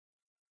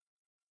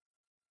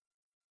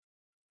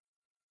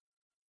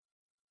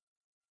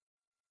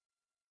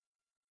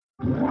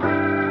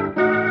Brian,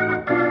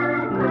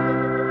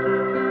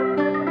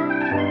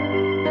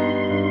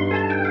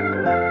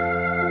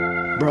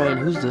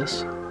 who's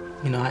this?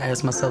 You know, I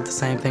asked myself the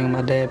same thing when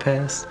my dad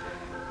passed.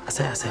 I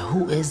said,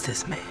 who is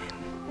this man?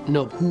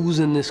 No, who's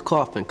in this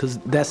coffin? Because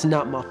that's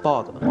not my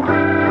father.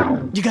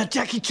 You got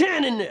Jackie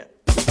Chan in there.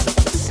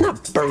 It's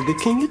not Burger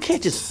King. You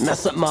can't just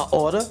mess up my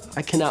order.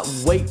 I cannot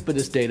wait for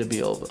this day to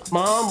be over.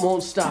 Mom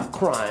won't stop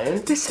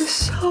crying. This is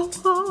so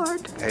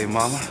hard. Hey,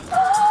 Mama.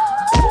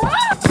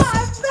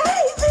 My baby!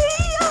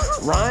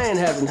 Ryan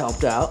hasn't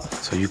helped out.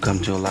 So you come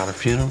to a lot of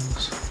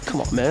funerals?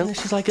 Come on, man.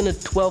 She's like in the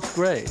 12th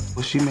grade.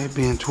 Well, she may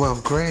be in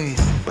 12th grade,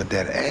 but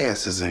that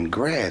ass is in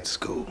grad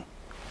school.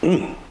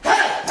 I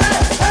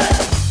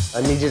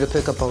need you to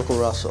pick up Uncle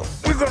Russell.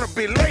 We're gonna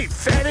be late,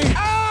 fatty.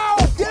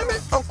 Oh, damn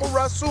it, Uncle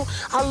Russell.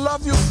 I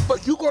love you,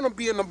 but you're gonna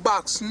be in the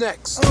box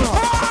next.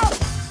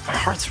 My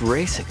heart's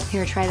racing.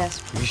 Here, try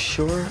this. You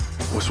sure?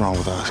 What's wrong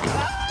with Oscar?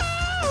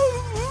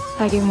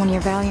 I gave him one of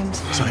your Valiums.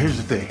 So here's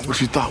the thing.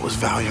 What you thought was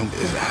Valium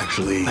is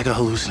actually like a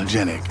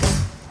hallucinogenic.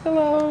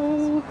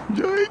 Hello.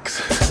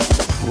 Yikes.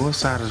 What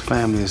side of the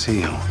family is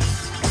he on?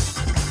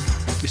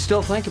 You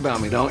still think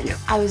about me, don't you?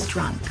 I was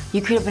drunk.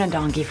 You could have been a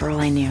donkey for all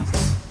I knew.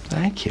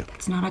 Thank you.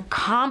 It's not a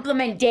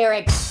compliment,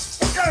 Derek.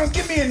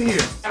 Get me in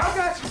here.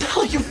 What the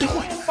hell are you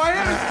doing? My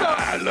hand is stuck.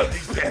 I love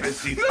these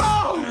fantasies.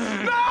 No,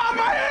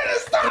 my hand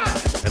is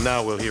stuck. And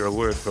now we'll hear a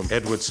word from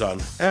Edward's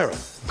son, Aaron.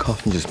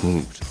 Coffin just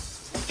moved.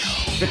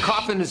 The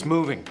coffin is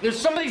moving. There's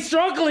somebody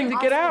struggling to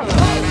get out.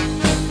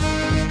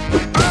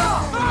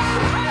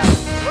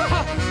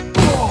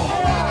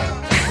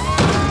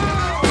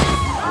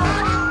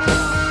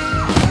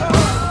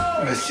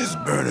 Let's just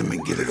burn him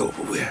and get it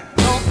over with.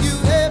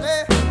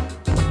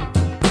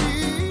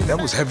 That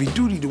was heavy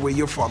duty, the way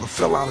your father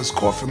fell out his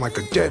coffin like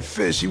a dead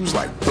fish. He was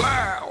like, blow.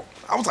 I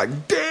was like,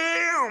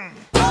 damn.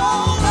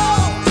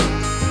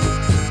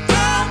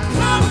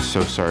 I'm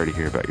so sorry to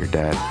hear about your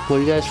dad. Were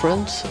you guys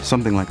friends?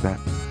 Something like that.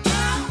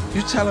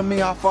 You telling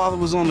me our father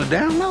was on the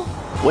down low?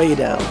 Way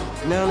down.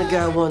 Now the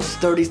guy wants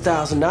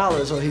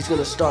 $30,000 or he's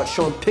gonna start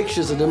showing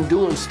pictures of them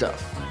doing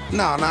stuff.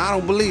 No, I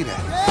don't believe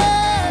that.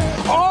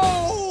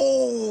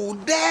 Oh,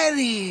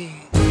 Daddy.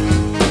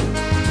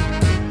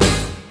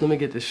 Let me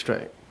get this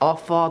straight. Our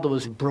father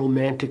was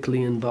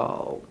romantically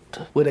involved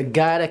with a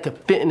guy that could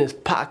fit in his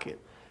pocket.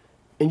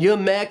 And you're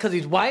mad because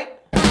he's white?